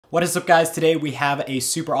What is up, guys? Today we have a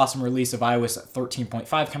super awesome release of iOS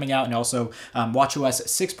 13.5 coming out, and also watchOS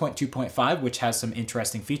 6.2.5, which has some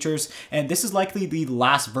interesting features. And this is likely the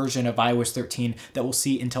last version of iOS 13 that we'll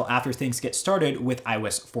see until after things get started with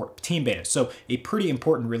iOS 14 beta. So a pretty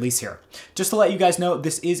important release here. Just to let you guys know,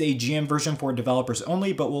 this is a GM version for developers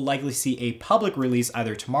only, but we'll likely see a public release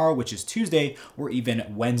either tomorrow, which is Tuesday, or even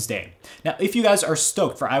Wednesday. Now, if you guys are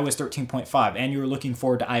stoked for iOS 13.5 and you're looking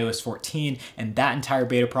forward to iOS 14 and that entire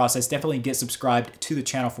beta process, definitely get subscribed to the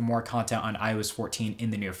channel for more content on iOS 14 in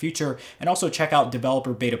the near future. And also check out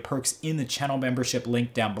developer beta perks in the channel membership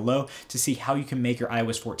link down below to see how you can make your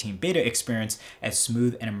iOS 14 beta experience as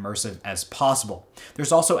smooth and immersive as possible.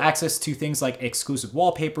 There's also access to things like exclusive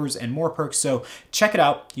wallpapers and more perks, so check it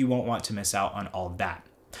out. You won't want to miss out on all of that.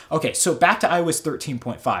 Okay, so back to iOS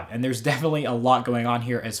 13.5, and there's definitely a lot going on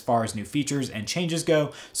here as far as new features and changes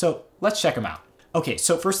go, so let's check them out. Okay,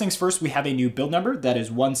 so first things first, we have a new build number that is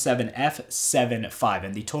 17F75,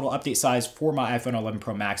 and the total update size for my iPhone 11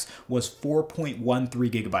 Pro Max was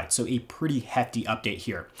 4.13 gigabytes, so a pretty hefty update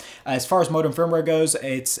here. As far as modem firmware goes,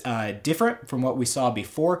 it's different from what we saw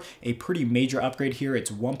before. A pretty major upgrade here.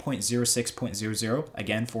 It's 1.06.00,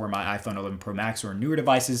 again, for my iPhone 11 Pro Max or newer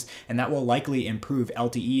devices, and that will likely improve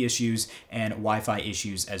LTE issues and Wi-Fi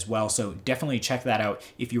issues as well, so definitely check that out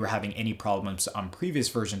if you were having any problems on previous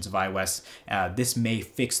versions of iOS. This may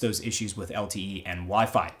fix those issues with LTE and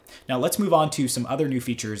Wi-Fi. Now let's move on to some other new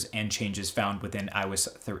features and changes found within iOS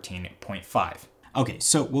 13.5. Okay,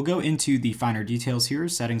 so we'll go into the finer details here,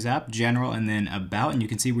 Settings app, General, and then About, and you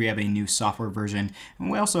can see we have a new software version, and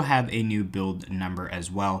we also have a new build number as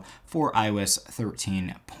well for iOS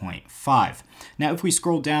 13.5. Now, if we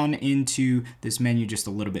scroll down into this menu just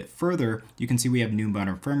a little bit further, you can see we have new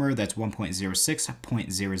modem firmware, that's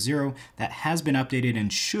 1.06.00, that has been updated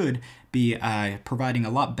and should be providing a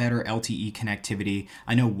lot better LTE connectivity.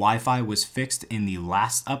 I know Wi-Fi was fixed in the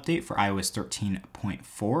last update for iOS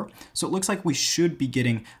 13.4, so it looks like we should be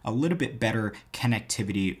getting a little bit better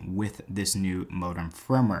connectivity with this new modem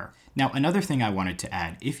firmware. Now, another thing I wanted to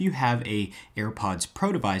add, if you have a AirPods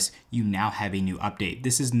Pro device, you now have a new update.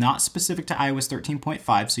 This is not specific to iOS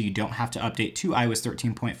 13.5, so you don't have to update to iOS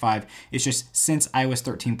 13.5. It's just since iOS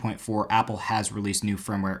 13.4, Apple has released new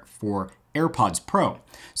firmware for AirPods Pro.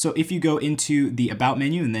 So if you go into the About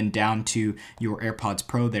menu and then down to your AirPods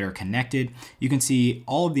Pro that are connected, you can see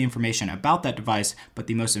all of the information about that device, but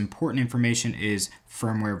the most important information is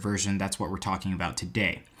firmware version. That's what we're talking about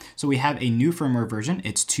today. So we have a new firmware version.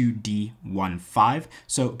 It's 2D15.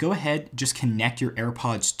 So go ahead, just connect your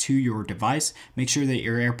AirPods to your device. Make sure that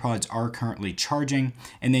your AirPods are currently charging,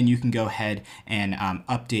 and then you can go ahead and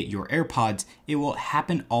update your AirPods. It will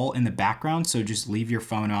happen all in the background. So just leave your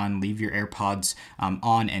phone on, leave your AirPods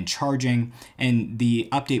on and charging, and the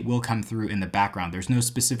update will come through in the background. There's no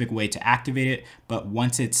specific way to activate it, but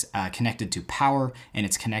once it's connected to power and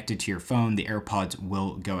it's connected to your phone, the AirPods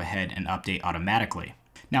will go ahead and update automatically.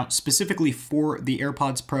 Now, specifically for the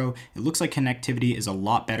AirPods Pro, it looks like connectivity is a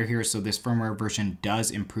lot better here, so this firmware version does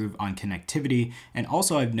improve on connectivity. And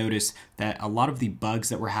also I've noticed that a lot of the bugs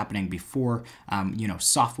that were happening before,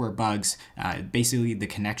 software bugs, basically the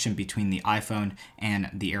connection between the iPhone and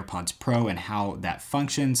the AirPods Pro and how that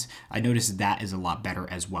functions, I noticed that is a lot better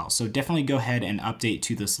as well. So definitely go ahead and update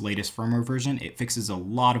to this latest firmware version. It fixes a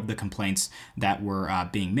lot of the complaints that were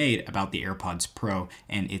being made about the AirPods Pro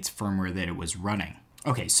and its firmware that it was running.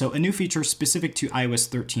 Okay, so a new feature specific to iOS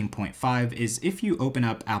 13.5 is if you open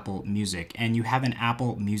up Apple Music and you have an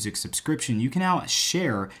Apple Music subscription, you can now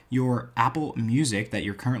share your Apple Music that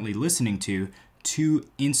you're currently listening to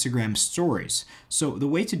Instagram stories. So the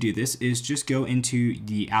way to do this is just go into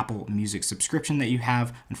the Apple Music subscription that you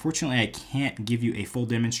have. Unfortunately, I can't give you a full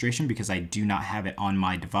demonstration because I do not have it on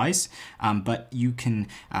my device, but you can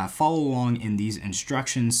follow along in these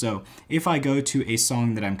instructions. So if I go to a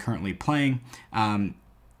song that I'm currently playing,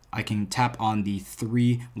 I can tap on the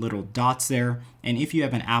three little dots there, and if you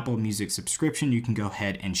have an Apple Music subscription, you can go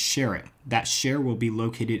ahead and share it. That share will be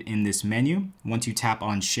located in this menu. Once you tap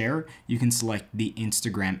on share, you can select the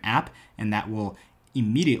Instagram app, and that will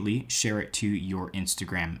immediately share it to your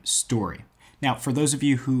Instagram story. Now, for those of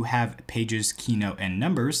you who have Pages, Keynote, and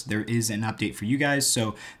Numbers, there is an update for you guys.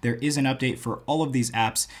 So there is an update for all of these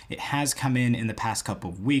apps. It has come in the past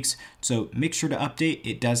couple of weeks, so make sure to update.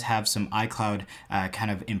 It does have some iCloud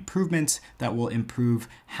kind of improvements that will improve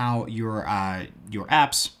how your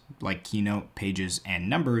apps like Keynote, Pages, and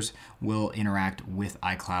Numbers will interact with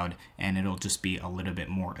iCloud, and it'll just be a little bit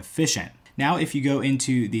more efficient. Now, if you go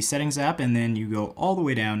into the Settings app and then you go all the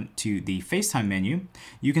way down to the FaceTime menu,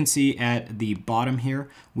 you can see at the bottom here,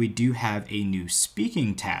 we do have a new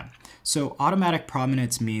speaking tab. So automatic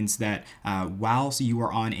prominence means that while you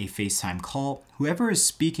are on a FaceTime call, whoever is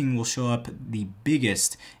speaking will show up the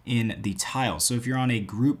biggest in the tile. So if you're on a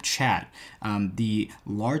group chat, the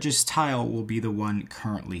largest tile will be the one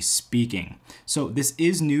currently speaking. So this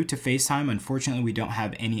is new to FaceTime. Unfortunately, we don't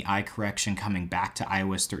have any eye correction coming back to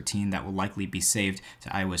iOS 13. That will likely be saved to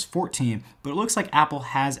iOS 14, but it looks like Apple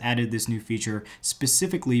has added this new feature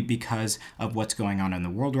specifically because of what's going on in the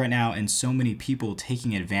world right now and so many people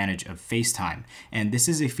taking advantage of FaceTime. And this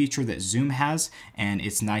is a feature that Zoom has, and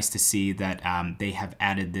it's nice to see that they have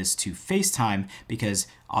added this to FaceTime because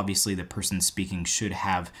obviously the person speaking should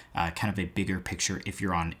have kind of a bigger picture if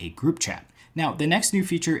you're on a group chat. Now, the next new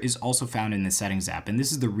feature is also found in the Settings app, and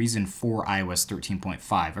this is the reason for iOS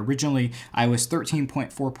 13.5. Originally, iOS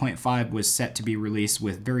 13.4.5 was set to be released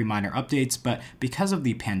with very minor updates, but because of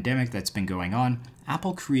the pandemic that's been going on,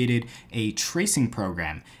 Apple created a tracing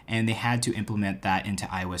program, and they had to implement that into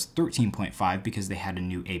iOS 13.5 because they had a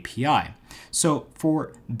new API. So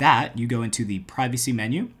for that, you go into the Privacy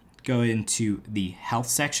menu, go into the Health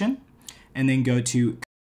section, and then go to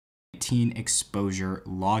COVID-19 exposure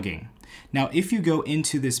logging. Now, if you go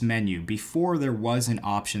into this menu, before there was an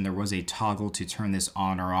option, there was a toggle to turn this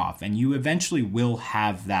on or off, and you eventually will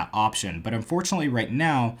have that option. But unfortunately, right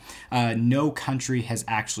now, no country has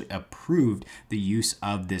actually approved the use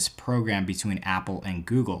of this program between Apple and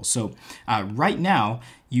Google. So right now,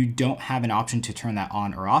 you don't have an option to turn that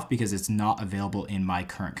on or off because it's not available in my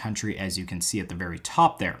current country, as you can see at the very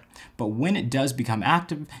top there. But when it does become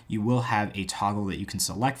active, you will have a toggle that you can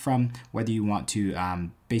select from, whether you want to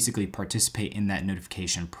basically participate in that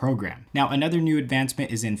notification program. Now, another new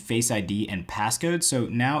advancement is in Face ID and passcode. So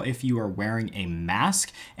now if you are wearing a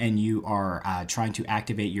mask and you are trying to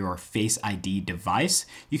activate your Face ID device,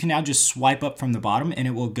 you can now just swipe up from the bottom and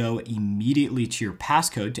it will go immediately to your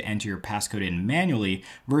passcode to enter your passcode in manually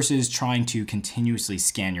versus trying to continuously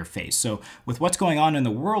scan your face. So with what's going on in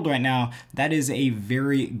the world right now, that is a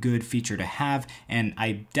very good feature to have, and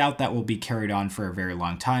I doubt that will be carried on for a very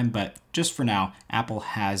long time, but just for now, Apple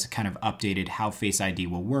has kind of updated how Face ID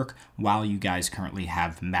will work while you guys currently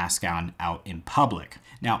have masks on out in public.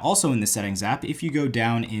 Now, also in the Settings app, if you go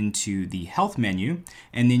down into the Health menu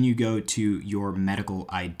and then you go to your medical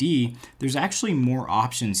ID, there's actually more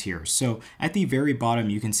options here. So at the very bottom,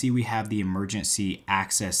 you can see we have the emergency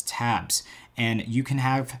access tabs. And you can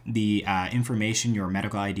have the information, your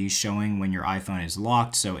medical ID showing when your iPhone is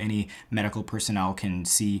locked, so any medical personnel can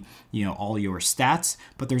see, all your stats.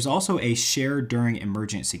 But there's also a share during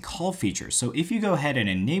emergency call feature. So if you go ahead and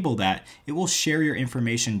enable that, it will share your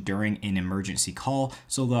information during an emergency call.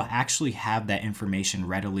 So they'll actually have that information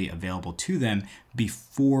readily available to them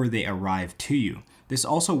before they arrive to you. This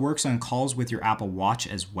also works on calls with your Apple Watch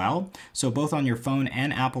as well. So both on your phone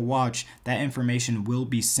and Apple Watch, that information will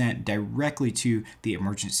be sent directly to the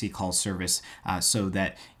emergency call service so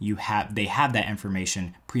that they have that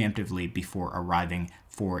information preemptively before arriving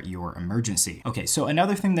for your emergency. Okay, so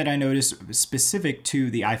another thing that I noticed specific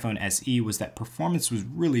to the iPhone SE was that performance was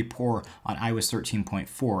really poor on iOS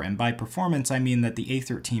 13.4. And by performance, I mean that the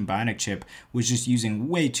A13 Bionic chip was just using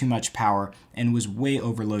way too much power and was way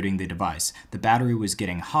overloading the device. The battery was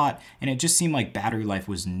getting hot, and it just seemed like battery life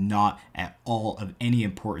was not at all of any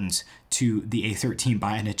importance to the A13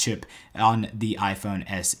 Bionic chip on the iPhone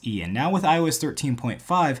SE. And now with iOS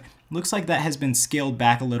 13.5, looks like that has been scaled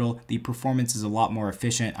back a little. The performance is a lot more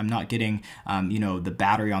efficient. I'm not getting, the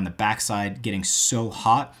battery on the backside getting so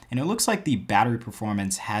hot. And it looks like the battery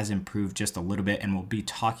performance has improved just a little bit. And we'll be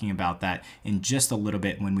talking about that in just a little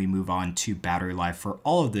bit when we move on to battery life for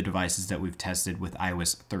all of the devices that we've tested with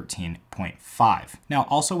iOS 13.5. Now,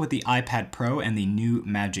 also with the iPad Pro and the new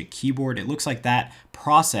Magic Keyboard, it looks like that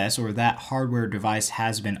process or that hardware device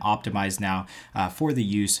has been optimized now for the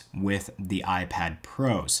use with the iPad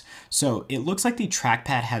Pros. So it looks like the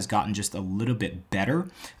trackpad has gotten just a little bit better.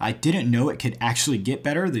 I didn't know it could actually get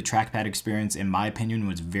better. The trackpad experience, in my opinion,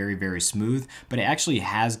 was very, very smooth, but it actually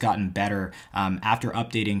has gotten better after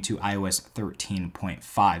updating to iOS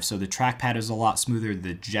 13.5. So the trackpad is a lot smoother,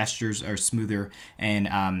 the gestures are smoother,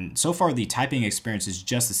 and so far the typing experience is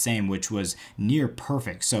just the same, which was near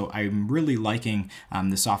perfect. So I'm really liking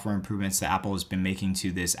the software improvements that Apple has been making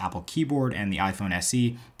to this Apple keyboard and the iPhone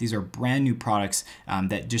SE. These are brand new products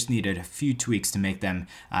that just needed a few tweaks to make them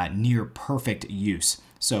near perfect use.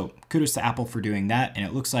 So kudos to Apple for doing that, and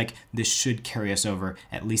it looks like this should carry us over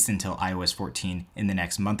at least until iOS 14 in the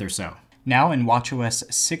next month or so. Now in watchOS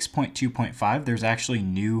 6.2.5, there's actually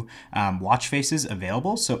new watch faces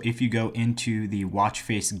available. So if you go into the watch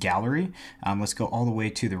face gallery, let's go all the way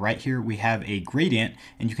to the right here, we have a gradient,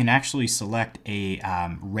 and you can actually select a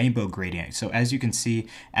rainbow gradient. So as you can see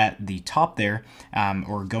at the top there,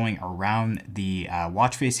 or going around the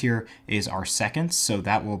watch face here is our seconds. So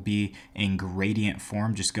that will be in gradient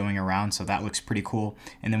form, just going around. So that looks pretty cool.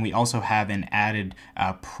 And then we also have an added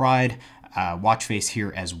Pride watch face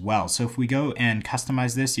here as well. So if we go and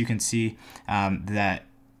customize this, you can see that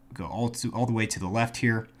go all the way to the left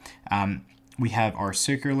here. We have our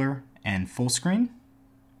circular and full screen.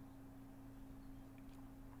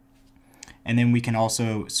 And then we can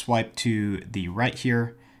also swipe to the right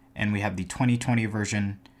here, and we have the 2020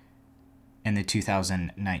 version and the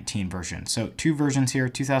 2019 version. So two versions here,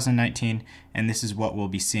 2019, and this is what we'll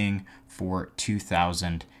be seeing for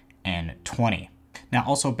 2020. Now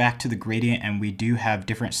also back to the gradient, and we do have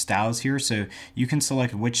different styles here, so you can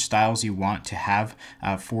select which styles you want to have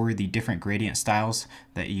for the different gradient styles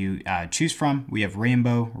that you choose from. We have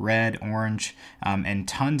rainbow, red, orange, and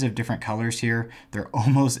tons of different colors here. They're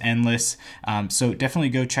almost endless, so definitely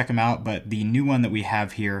go check them out. But the new one that we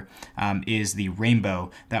have here is the rainbow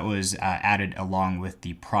that was added along with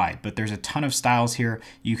the Pride. But there's a ton of styles here.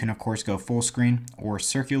 You can of course go full screen or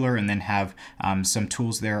circular, and then have some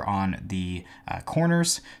tools there on the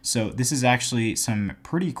corners. So this is actually some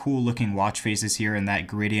pretty cool looking watch faces here, and that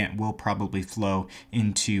gradient will probably flow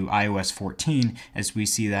into iOS 14 as we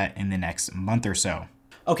see that in the next month or so.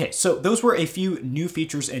 Okay, so those were a few new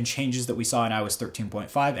features and changes that we saw in iOS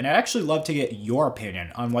 13.5, and I'd actually love to get your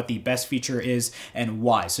opinion on what the best feature is and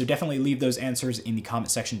why. So definitely leave those answers in the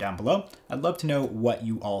comment section down below. I'd love to know what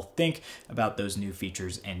you all think about those new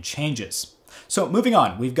features and changes. So moving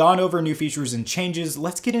on, we've gone over new features and changes.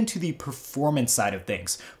 Let's get into the performance side of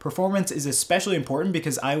things. Performance is especially important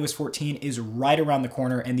because iOS 14 is right around the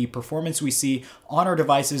corner, and the performance we see on our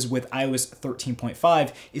devices with iOS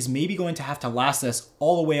 13.5 is maybe going to have to last us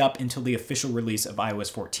all the way up until the official release of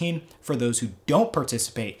iOS 14 for those who don't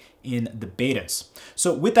participate in the betas.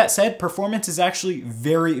 So with that said, performance is actually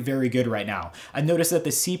very, very good right now. I've noticed that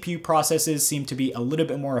the CPU processes seem to be a little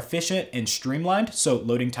bit more efficient and streamlined, so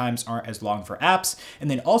loading times aren't as long for apps.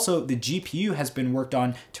 And then also the GPU has been worked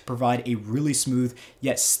on to provide a really smooth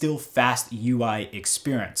yet still fast UI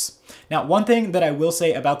experience. Now, one thing that I will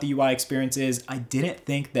say about the UI experience is I didn't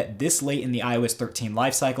think that this late in the iOS 13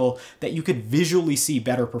 lifecycle that you could visually see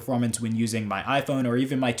better performance when using my iPhone or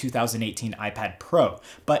even my 2018 iPad Pro,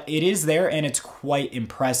 but it is there and it's quite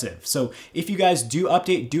impressive. So if you guys do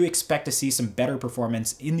update, do expect to see some better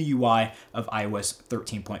performance in the UI of iOS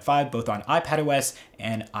 13.5, both on iPadOS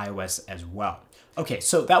and iOS as well. Okay,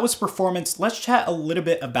 so that was performance. Let's chat a little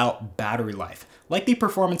bit about battery life. Like the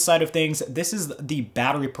performance side of things, this is the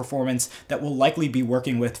battery performance that we'll likely be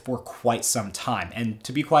working with for quite some time. And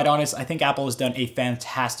to be quite honest, I think Apple has done a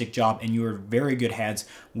fantastic job, and you are in very good hands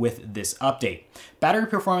with this update. Battery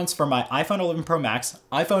performance for my iPhone 11 Pro Max,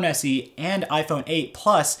 iPhone SE, and iPhone 8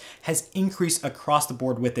 Plus has increased across the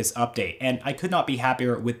board with this update, and I could not be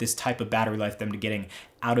happier with this type of battery life that I'm getting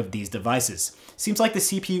out of these devices. Seems like the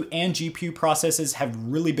CPU and GPU processes have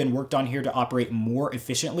really been worked on here to operate more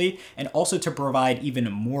efficiently and also to provide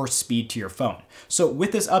even more speed to your phone. So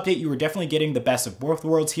with this update, you are definitely getting the best of both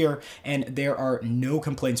worlds here, and there are no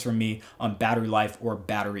complaints from me on battery life or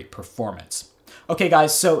battery performance. Okay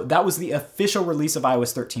guys, so that was the official release of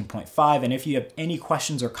iOS 13.5, and if you have any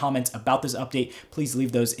questions or comments about this update, please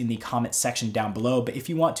leave those in the comment section down below. But if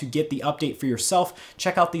you want to get the update for yourself,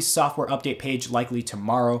 check out the software update page likely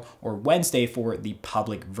tomorrow or Wednesday for the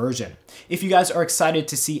public version. If you guys are excited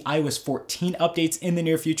to see iOS 14 updates in the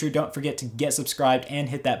near future, don't forget to get subscribed and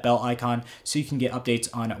hit that bell icon so you can get updates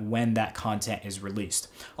on when that content is released.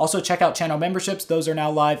 Also check out channel memberships. Those are now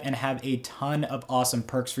live and have a ton of awesome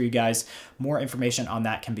perks for you guys. More information on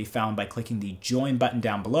that can be found by clicking the join button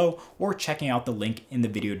down below or checking out the link in the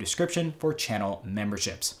video description for channel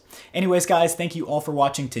memberships. Anyways, guys, thank you all for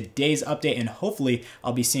watching today's update, and hopefully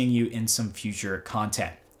I'll be seeing you in some future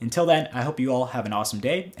content. Until then, I hope you all have an awesome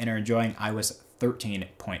day and are enjoying iOS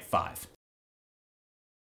 13.5.